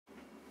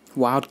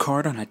Wild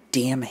card on a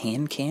damn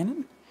hand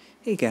cannon?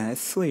 Hey guys,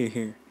 Slayer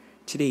here.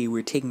 Today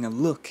we're taking a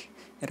look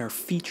at our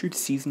featured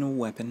seasonal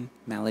weapon,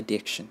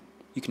 Malediction.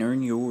 You can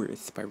earn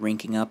yours by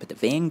ranking up at the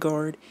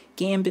Vanguard,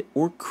 Gambit,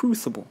 or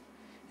Crucible.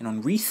 And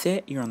on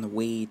reset, you're on the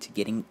way to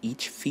getting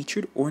each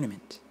featured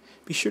ornament.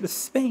 Be sure to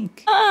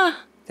spank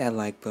that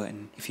like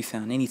button if you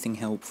found anything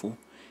helpful,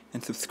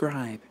 and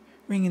subscribe,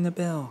 ringing the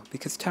bell,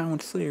 because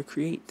Ty1slayer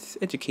creates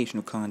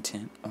educational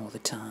content all the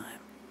time.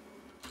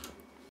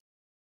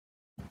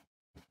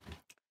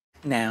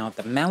 Now,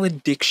 the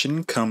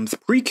Malediction comes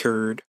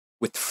pre-cured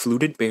with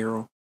Fluted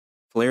Barrel,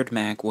 Flared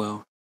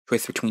Magwell,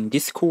 choice between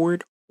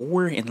Discord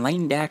or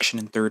Enlightened Action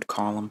in third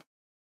column,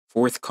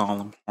 fourth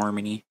column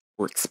Harmony,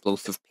 or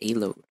Explosive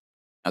Payload.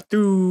 Now,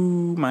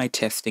 through my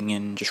testing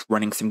and just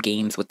running some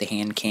games with the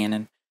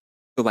Handcannon,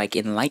 so like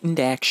Enlightened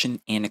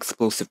Action and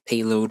Explosive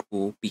Payload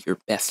will be your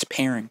best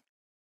pairing.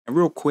 And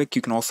real quick,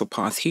 you can also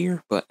pause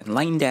here, but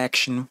Enlightened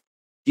Action,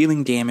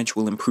 dealing damage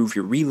will improve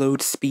your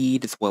reload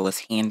speed as well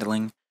as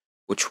handling,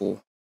 which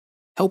will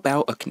help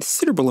out a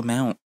considerable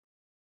amount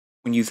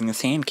when using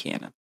this hand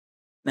cannon.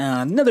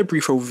 Now, another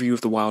brief overview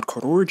of the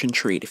wildcard origin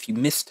trait. If you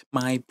missed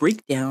my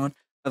breakdown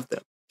of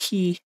the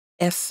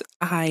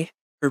PSI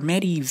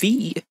Hermetic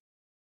V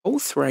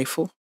pulse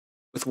rifle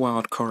with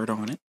wildcard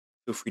on it,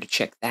 feel free to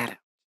check that out.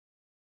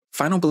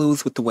 Final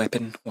blows with the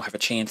weapon will have a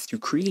chance to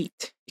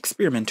create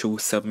experimental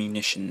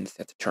submunitions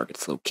at the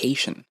target's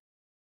location.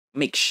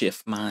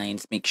 Makeshift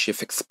mines,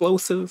 makeshift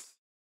explosives,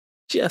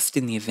 just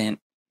in the event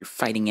you're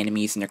fighting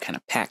enemies and they're kind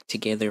of packed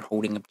together,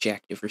 holding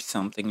objective or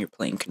something. You're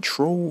playing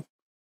Control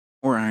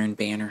or Iron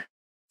Banner.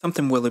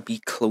 Something will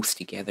be close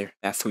together.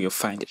 That's where you'll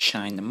find it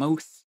shine the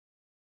most.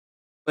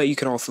 But you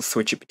could also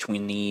switch it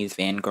between these.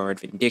 Vanguard,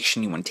 Vanguard,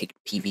 you want to take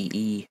it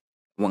PvE.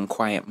 One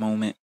quiet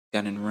moment,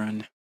 gun and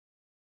run.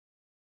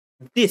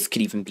 This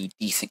could even be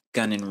decent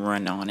gun and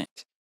run on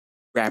it.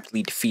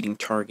 Rapidly defeating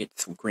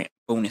targets will grant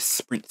bonus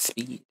sprint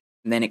speed.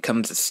 And then it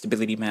comes to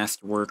Stability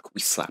Masterwork.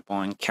 We slap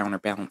on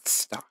Counterbalance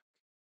Stock.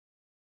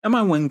 Now,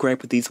 my one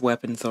gripe with these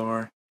weapons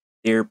are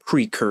they're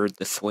pre-cured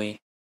this way.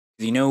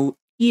 You know,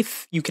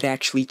 if you could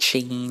actually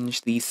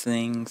change these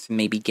things and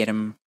maybe get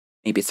them,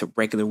 maybe it's a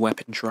regular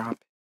weapon drop,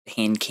 a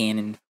hand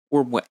cannon,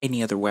 or what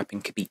any other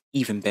weapon could be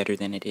even better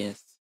than it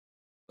is.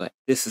 But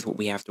this is what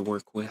we have to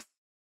work with.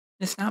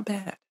 It's not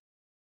bad.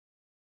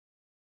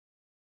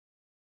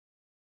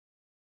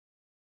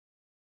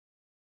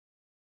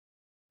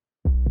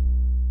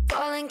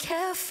 Falling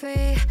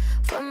carefree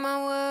from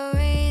my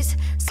worries.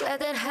 Swear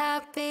that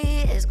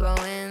happy is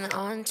growing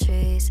on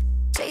trees.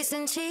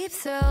 Chasing cheap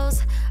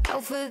thrills,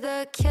 out for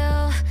the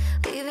kill.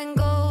 Leaving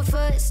gold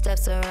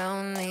footsteps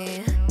around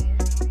me.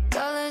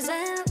 Colors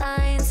and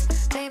lines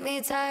make me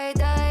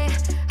tie-dye.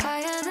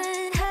 Higher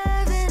than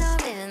heaven,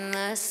 I'm in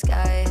the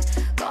sky.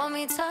 Call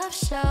me top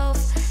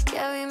shelf,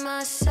 carry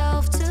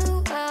myself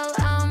too well.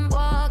 I'm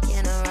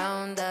walking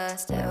around the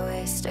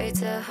stairway, straight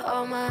to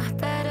all my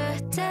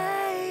better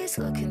days.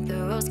 Looking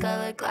through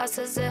rose-colored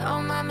glasses at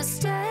all my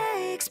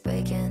mistakes.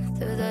 Breaking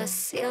through the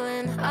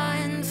ceiling,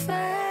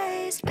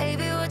 unfazed.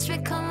 Baby, watch me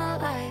come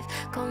alive,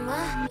 come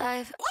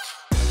alive.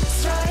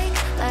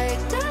 Strike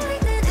like the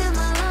lightning in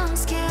my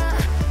lungs,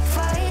 can't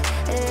fight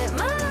it.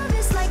 My love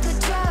is like a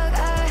drug,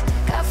 I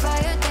got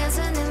fire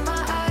dancing in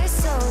my eyes,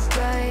 so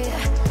bright.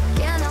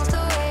 Can't help the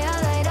way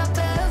I light up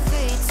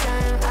every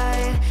time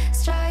I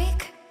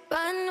strike.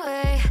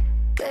 Runway,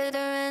 glitter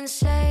and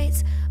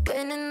shades,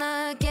 winning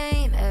the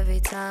game every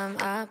time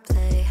I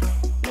play.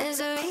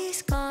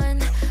 Misery's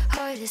gone,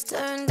 heart is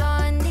turned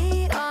on,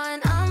 neon.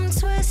 I'm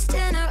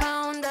twisting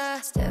around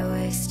the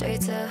stairway,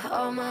 straight to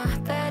all my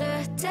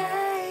better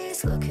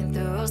days. Looking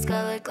through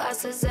rose-colored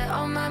glasses at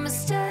all my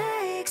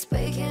mistakes.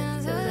 Breaking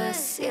through the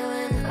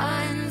ceiling,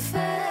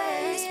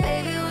 unfazed.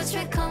 Baby, watch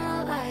me come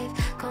alive,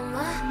 come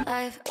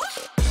alive.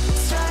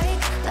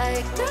 Strike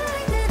like the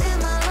lightning in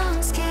my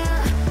lungs,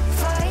 can't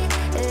fight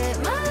it.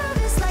 My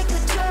love is like a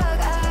drug,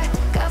 I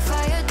got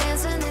fire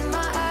dancing in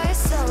my eyes,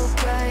 so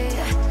bright.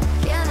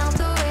 Can't help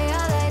the way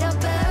I light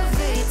up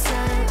every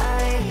time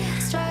I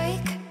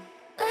strike.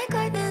 Like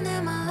lightning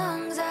in my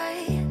lungs,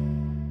 I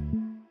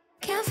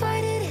can't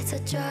fight it, it's a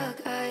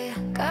drug. I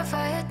got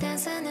fire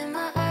dancing in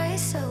my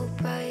eyes, so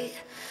bright.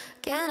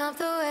 Can't help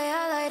the way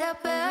I light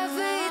up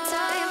every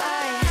time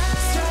I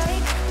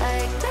strike.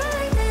 Like the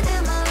lightning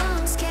in my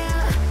lungs,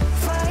 can't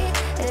fight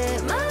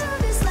it. My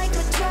love is like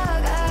a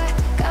drug. I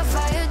got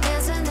fire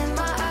dancing in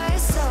my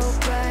eyes, so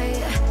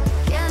bright.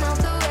 Can't help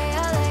the way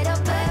I light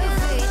up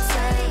every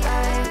time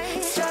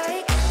I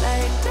strike.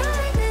 Like the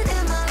lightning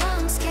in my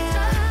lungs,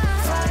 can't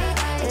fight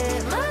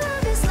it. My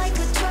love is like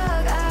a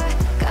drug.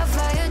 I got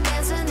fire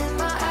dancing in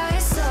my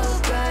eyes, so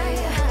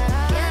bright.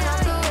 Can't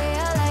help the way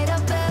I light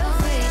up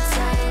every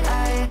time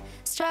I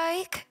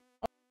strike.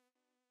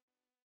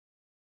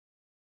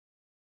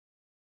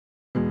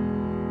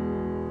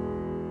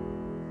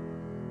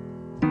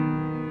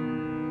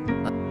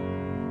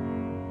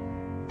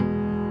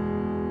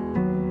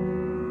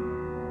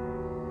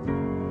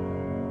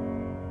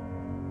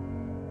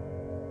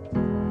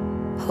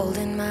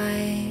 Holding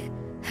my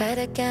head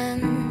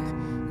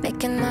again,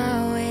 making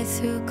my way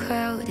through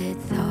crowded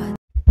thoughts.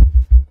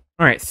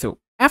 Alright, so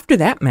after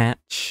that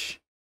match,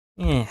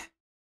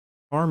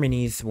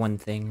 Harmony's one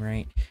thing,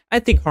 right? I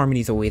think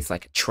Harmony's always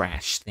like a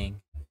trash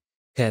thing,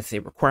 because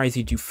it requires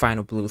you to do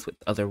final blows with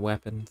other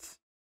weapons.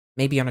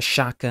 Maybe on a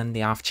shotgun,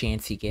 the off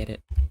chance you get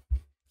it.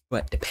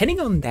 But depending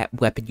on that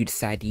weapon you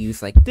decide to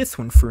use, like this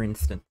one for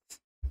instance,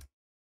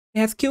 it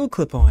has kill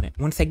clip on it.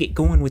 Once I get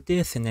going with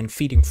this and then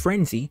feeding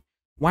Frenzy,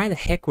 why the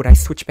heck would I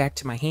switch back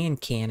to my hand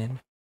cannon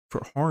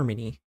for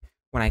Harmony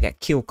when I got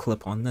kill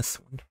clip on this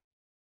one?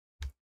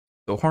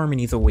 So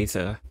Harmony's always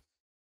a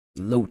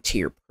low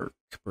tier perk,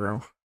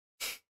 bro.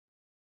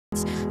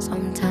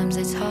 Sometimes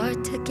it's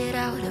hard to get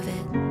out of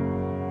it.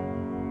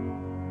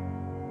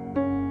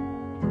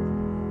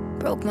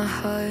 Broke my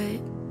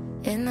heart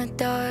in the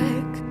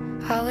dark.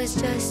 I was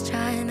just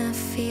trying to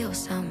feel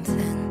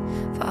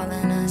something,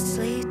 falling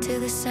asleep to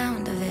the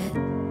sound of it.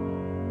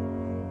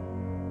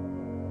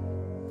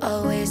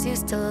 Always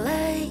used to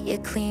let you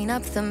clean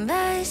up the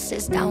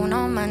messes, down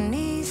on my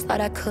knees, thought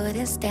I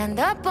couldn't stand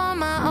up on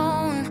my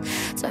own.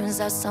 Turns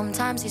out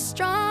sometimes you're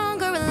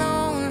stronger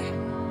alone.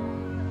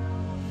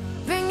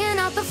 Bringing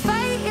out the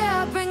fight,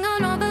 yeah, bring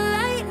on all the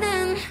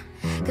lightning.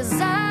 Cause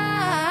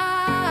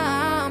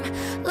I'm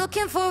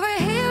looking for a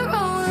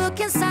hero, look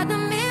inside the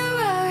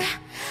mirror.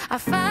 I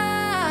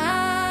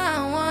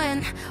found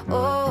one,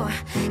 oh,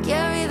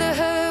 carry the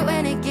hurt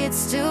when it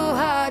gets too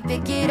hard.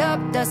 Pick it up,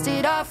 dust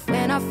it off.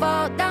 When I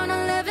fall down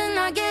 11,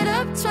 I get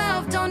up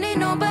 12. Don't need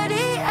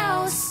nobody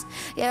else.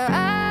 Yeah,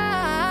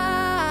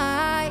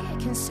 I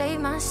can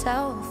save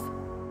myself.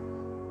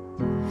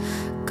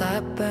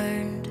 Got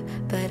burned,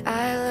 but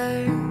I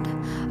learned.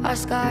 Our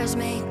scars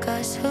make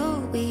us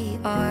who we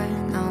are.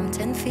 Now I'm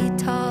 10 feet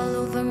tall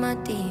over my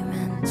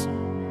demons.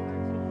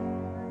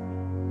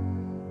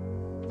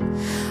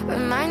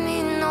 Remind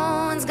me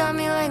no one's got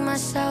me like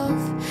myself.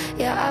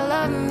 Yeah, I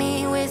love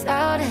me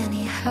without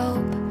any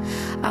help.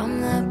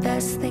 I'm the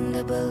best thing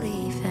to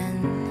believe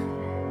in.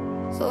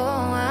 So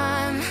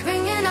I'm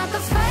bringing out the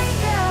fight,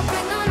 yeah,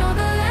 bring on all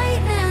the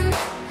lightning.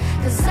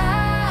 Cause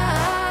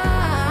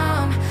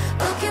I'm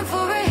looking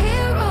for a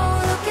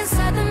hero, look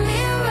inside the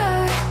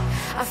mirror.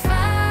 I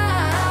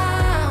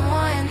found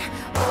one,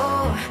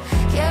 oh,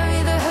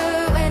 carry the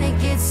hurt when it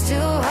gets too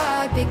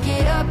hard. Pick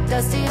it up,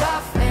 dust it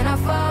off. When I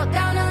fall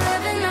down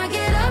 11, I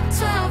get up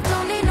 12.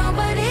 Don't need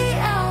nobody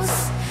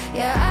else.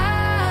 Yeah,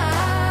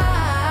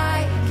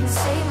 I can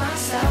save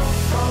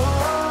myself. Oh,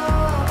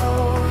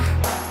 oh,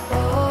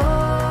 oh,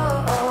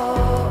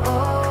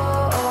 oh,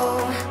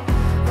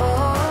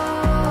 oh,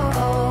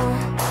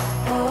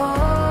 oh, oh,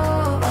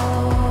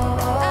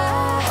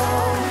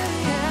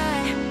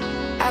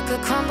 yeah. I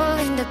could crumble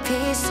into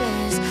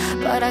pieces,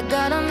 but I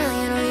got a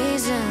million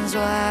reasons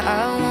why I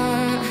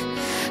won't.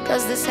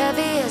 Cause this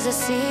heavy is a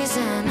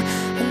season,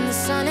 and the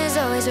sun is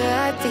always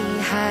right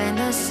behind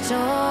the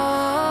storm.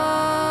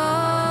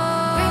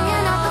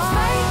 Bringing out the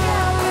fight,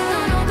 yeah, bring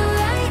on all the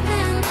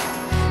lightning.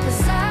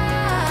 Cause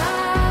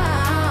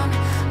I'm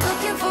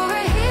looking for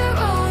a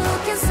hero,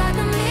 look inside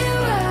the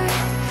mirror.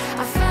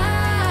 I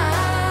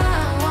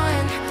found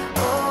one,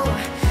 oh,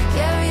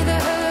 carry the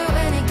hurt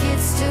when it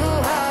gets too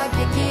hard.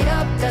 Pick it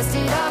up, dust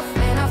it off.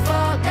 When I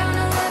fall down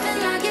 11,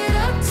 I get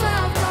up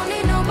 12. Don't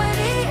need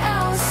nobody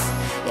else.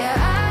 Yeah,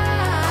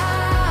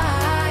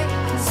 I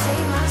can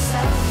save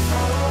myself.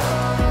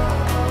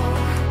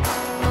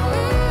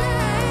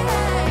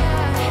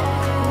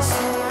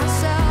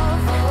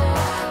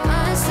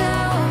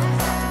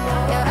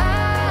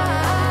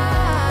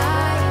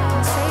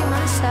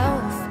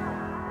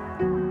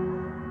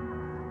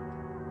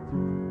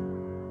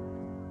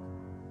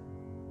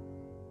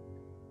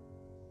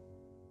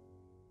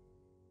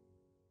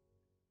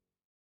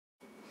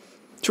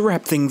 To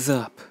wrap things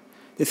up,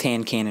 this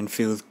hand cannon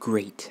feels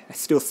great. I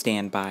still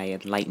stand by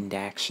enlightened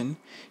action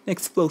and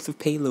explosive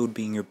payload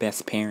being your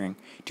best pairing.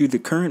 Due to the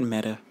current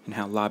meta and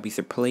how lobbies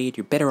are played,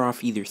 you're better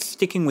off either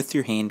sticking with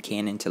your hand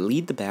cannon to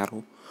lead the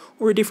battle,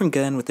 or a different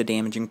gun with a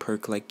damaging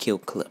perk like Kill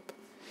Clip.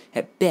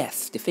 At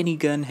best, if any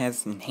gun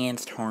has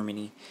enhanced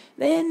Harmony,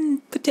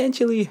 then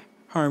potentially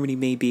Harmony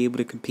may be able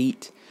to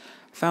compete.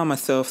 I found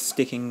myself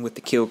sticking with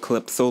the Kill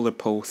Clip Solar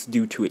Pulse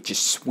due to it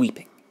just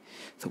sweeping.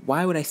 So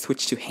why would I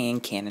switch to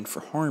hand cannon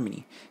for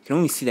Harmony? You can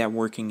only see that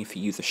working if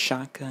you use a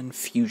shotgun,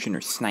 fusion, or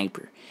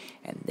sniper,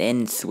 and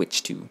then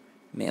switch to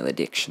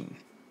Malediction.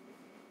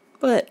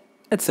 But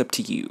that's up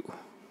to you.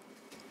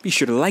 Be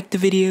sure to like the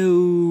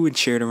video and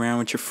share it around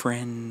with your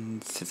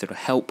friends, as it'll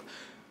help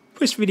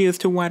push videos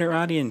to a wider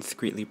audience.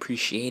 Greatly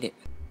appreciate it.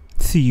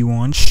 See you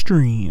on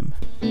stream.